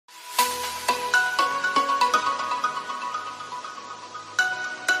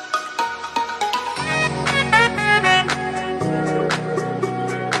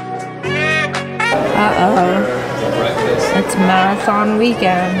on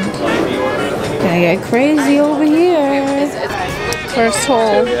weekend. Gonna get crazy over here. First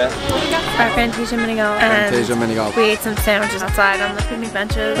hole. Our Fantasia mini golf. Fantasia mini golf. We ate some sandwiches outside on the picnic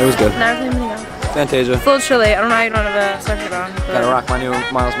benches. It was good. Now we're playing mini golf. Fantasia. It's a little chilly. I don't know how you don't have a sweatshirt on. Gotta rock my new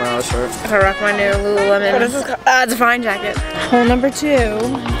Miles Morales shirt. If I rock my new Lululemon. What is this called? It's a fine jacket. Hole number 2.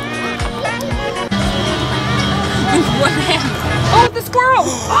 One hand. Oh, the squirrel!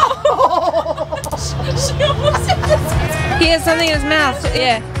 Oh! She almost hit the squirrel. He has something in his mouth.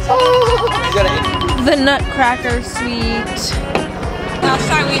 Yeah. The Nutcracker Suite. Last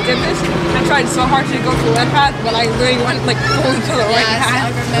time we did this, I tried so hard to go to the left path, but I literally went like fully to the right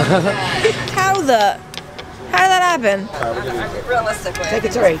path. I remember that. How did that happen? Realistically. Take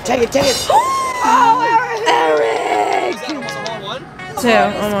it, Tori. Take it, take it. Oh, Eric! 2,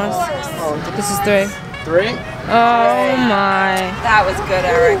 almost. This is 3. 3? Oh my. That was good,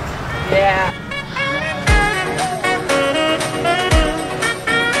 Eric. Yeah.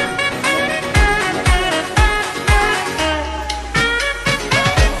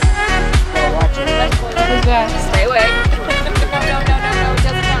 Who's that? Stay away. No, it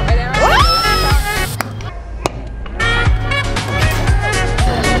doesn't count right there.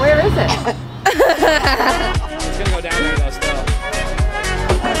 Where is it? It's gonna go down there though still.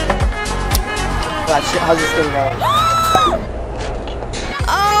 How's this gonna go?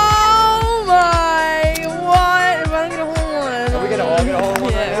 Oh my! What? If I don't get a hole in one. Are we gonna all get a hole in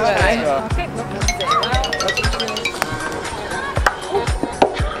one? Yeah, Okay,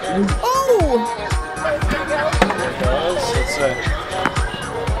 Oh! Let's see.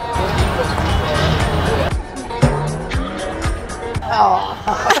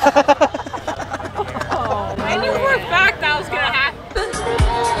 I knew for a fact that was gonna happen.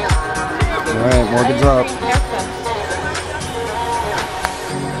 Alright, Morgan's up.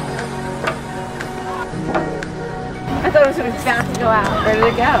 I thought it was gonna bounce to go out. Where did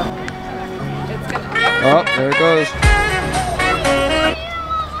it go? It's gonna. Oh, there it goes.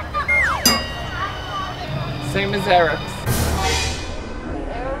 Same as Eric's.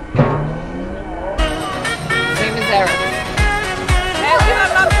 Same as Eric's. Hey, we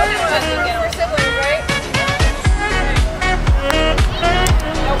have not put it on again. We're siblings, right?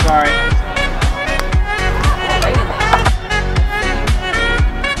 Nope. Sorry.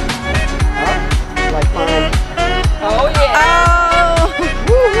 Like mine. Oh yeah. Oh!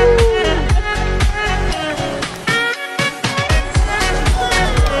 Woohoo!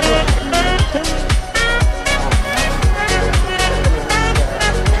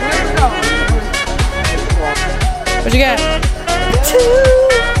 What'd you get? 2!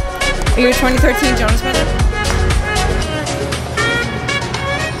 Are you a 2013 Jonas Brother?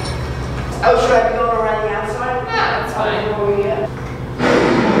 Oh, should I be going around the outside? Yeah, that's fine.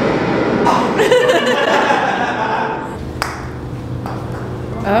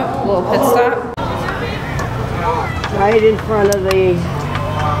 Oh, little pit stop. Right in front of the...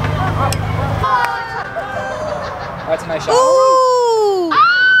 That's a nice shot. Ooh!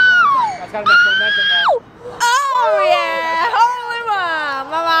 That's got enough momentum now. Oh yeah! Holy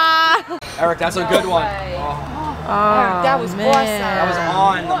mama! Eric, that's a good one. Oh, That was man. awesome. That was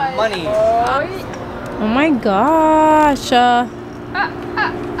on the money. Oh my gosh.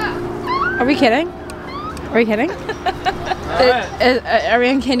 Are we kidding? Are we kidding? Are we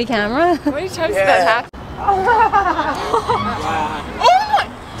on candy camera? How many times did that happen?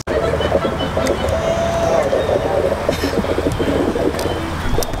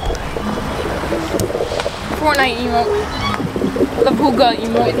 Fortnite emote. The Pooga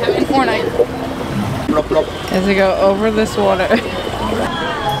emote in Fortnite. As we go over this water.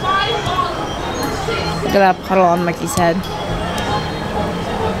 Look at that puddle on Mickey's head.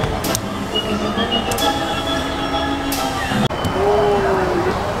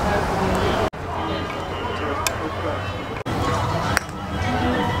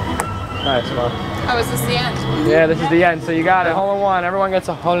 Nice, man. Oh, is this the end? Yeah, this is the end. So you got it. Hole in one. Everyone gets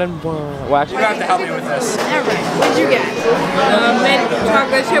a hole in one. Well, actually, you have to help me with this. Alright, what'd you get? Mint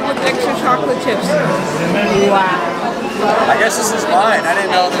chocolate chip with extra chocolate chips. Wow. I guess this is mine. I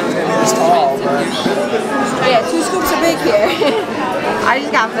didn't know that it was going to be this tall. But... Oh yeah, 2 scoops of big here. I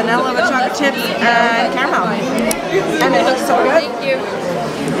just got vanilla with chocolate chips and caramel. And it looks so good. Thank you.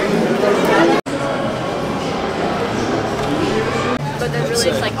 But then really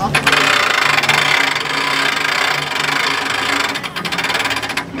it's like all